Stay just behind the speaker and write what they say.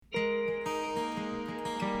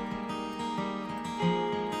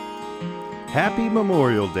Happy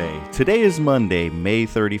Memorial Day. Today is Monday, May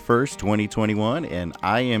 31st, 2021, and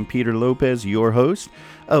I am Peter Lopez, your host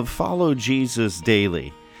of Follow Jesus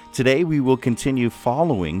Daily. Today we will continue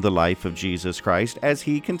following the life of Jesus Christ as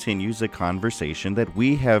he continues a conversation that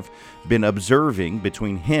we have been observing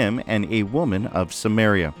between him and a woman of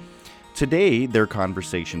Samaria. Today their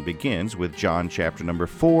conversation begins with John chapter number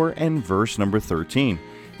 4 and verse number 13.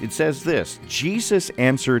 It says this, Jesus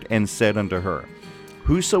answered and said unto her,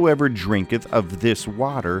 Whosoever drinketh of this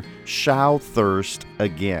water shall thirst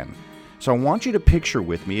again. So I want you to picture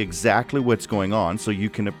with me exactly what's going on so you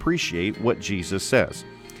can appreciate what Jesus says.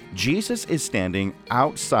 Jesus is standing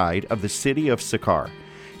outside of the city of Sychar.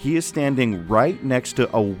 He is standing right next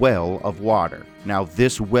to a well of water. Now,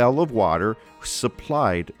 this well of water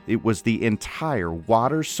it was the entire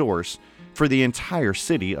water source for the entire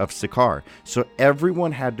city of Sychar. So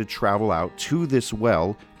everyone had to travel out to this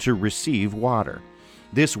well to receive water.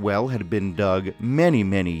 This well had been dug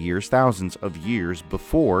many years, thousands of years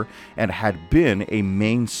before, and had been a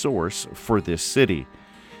main source for this city.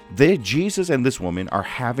 Jesus and this woman are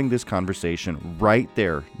having this conversation right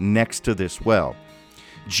there next to this well.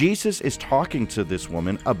 Jesus is talking to this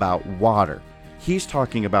woman about water. He's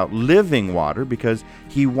talking about living water because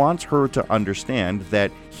he wants her to understand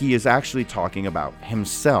that he is actually talking about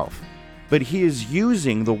himself. But he is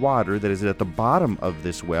using the water that is at the bottom of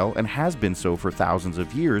this well and has been so for thousands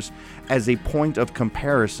of years as a point of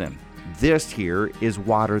comparison. This here is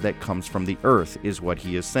water that comes from the earth, is what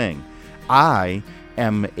he is saying. I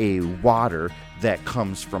am a water that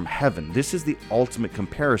comes from heaven. This is the ultimate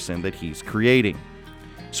comparison that he's creating.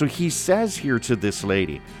 So he says here to this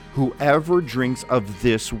lady, whoever drinks of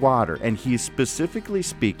this water, and he's specifically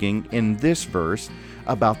speaking in this verse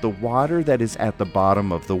about the water that is at the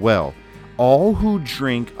bottom of the well. All who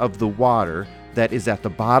drink of the water that is at the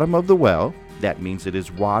bottom of the well, that means it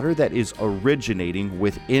is water that is originating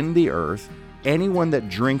within the earth, anyone that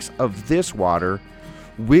drinks of this water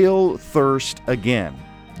will thirst again.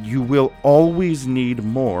 You will always need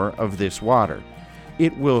more of this water.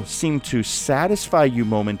 It will seem to satisfy you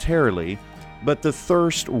momentarily, but the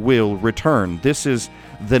thirst will return. This is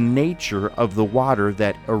the nature of the water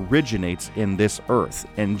that originates in this earth.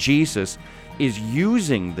 And Jesus is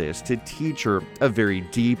using this to teach her a very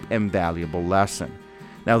deep and valuable lesson.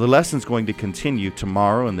 Now, the lesson's going to continue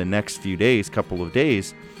tomorrow and the next few days, couple of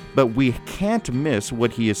days, but we can't miss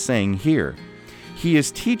what he is saying here. He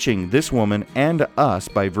is teaching this woman and us,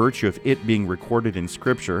 by virtue of it being recorded in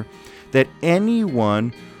Scripture, that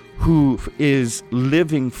anyone who is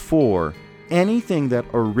living for anything that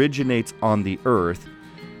originates on the earth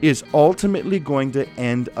is ultimately going to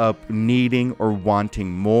end up needing or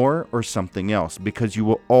wanting more or something else, because you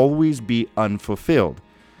will always be unfulfilled.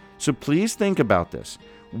 So please think about this.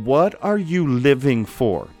 What are you living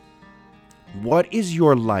for? What is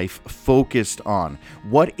your life focused on?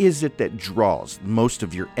 What is it that draws most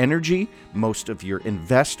of your energy, most of your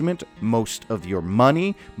investment, most of your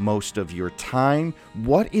money, most of your time?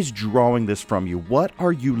 What is drawing this from you? What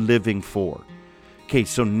are you living for? Okay,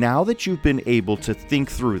 so now that you've been able to think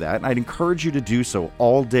through that, and I'd encourage you to do so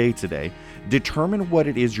all day today, determine what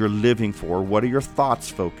it is you're living for. What are your thoughts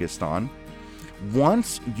focused on?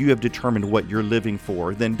 Once you have determined what you're living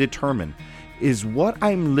for, then determine, is what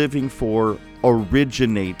I'm living for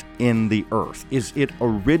originate in the earth? Is it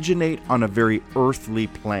originate on a very earthly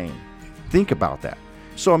plane? Think about that.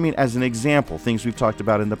 So, as an example, things we've talked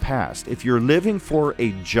about in the past, if you're living for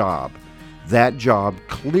a job, that job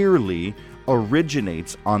clearly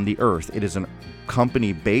originates on the earth. It is a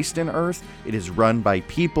company based in earth. It is run by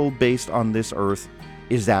people based on this earth.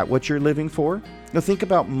 Is that what you're living for? Now think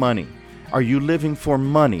about money. Are you living for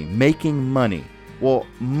money, making money? Well,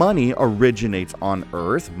 money originates on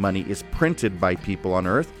earth. Money is printed by people on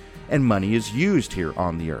earth, and money is used here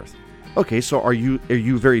on the earth. Okay, so are you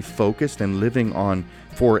very focused and living on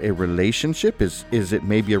for a relationship? Is it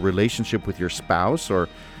maybe a relationship with your spouse, or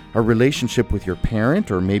a relationship with your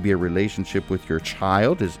parent, or maybe a relationship with your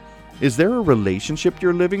child? Is there a relationship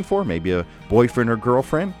you're living for? Maybe a boyfriend or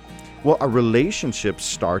girlfriend? Well, a relationship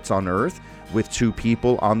starts on earth with two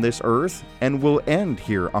people on this earth and will end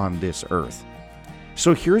here on this earth.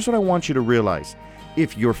 So here's what I want you to realize.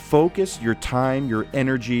 If your focus, your time, your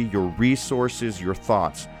energy, your resources, your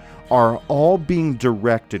thoughts are all being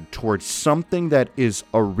directed towards something that is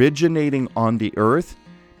originating on the earth,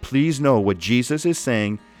 please know what Jesus is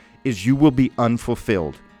saying is you will be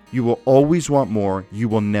unfulfilled. You will always want more. You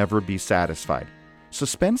will never be satisfied. So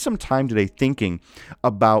spend some time today thinking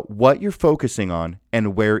about what you're focusing on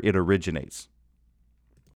and where it originates.